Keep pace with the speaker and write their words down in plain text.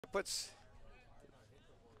Puts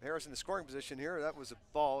Harris in the scoring position here. That was a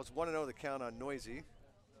ball. It's 1-0 the count on Noisy.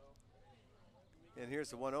 And here's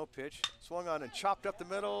the 1-0 pitch. Swung on and chopped up the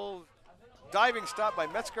middle. Diving stop by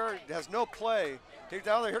Metzger. Has no play. Here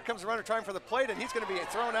comes the runner trying for the plate, and he's going to be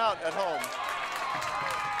thrown out at home.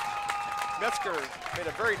 Metzger made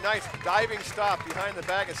a very nice diving stop behind the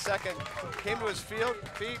bag at second. Came to his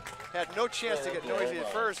feet, had no chance to get Noisy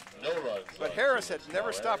at first. But Harris had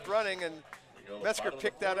never stopped running, and Metzger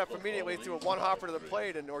picked that up immediately, threw a one-hopper to the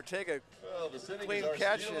plate, and Ortega clean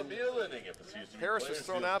catch, and Harris was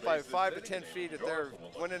thrown out by 5 to 10 feet.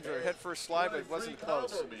 Went into a head-first slide, but it wasn't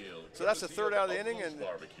close. So that's the third out of the inning, and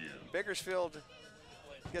Bakersfield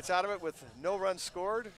gets out of it with no runs scored.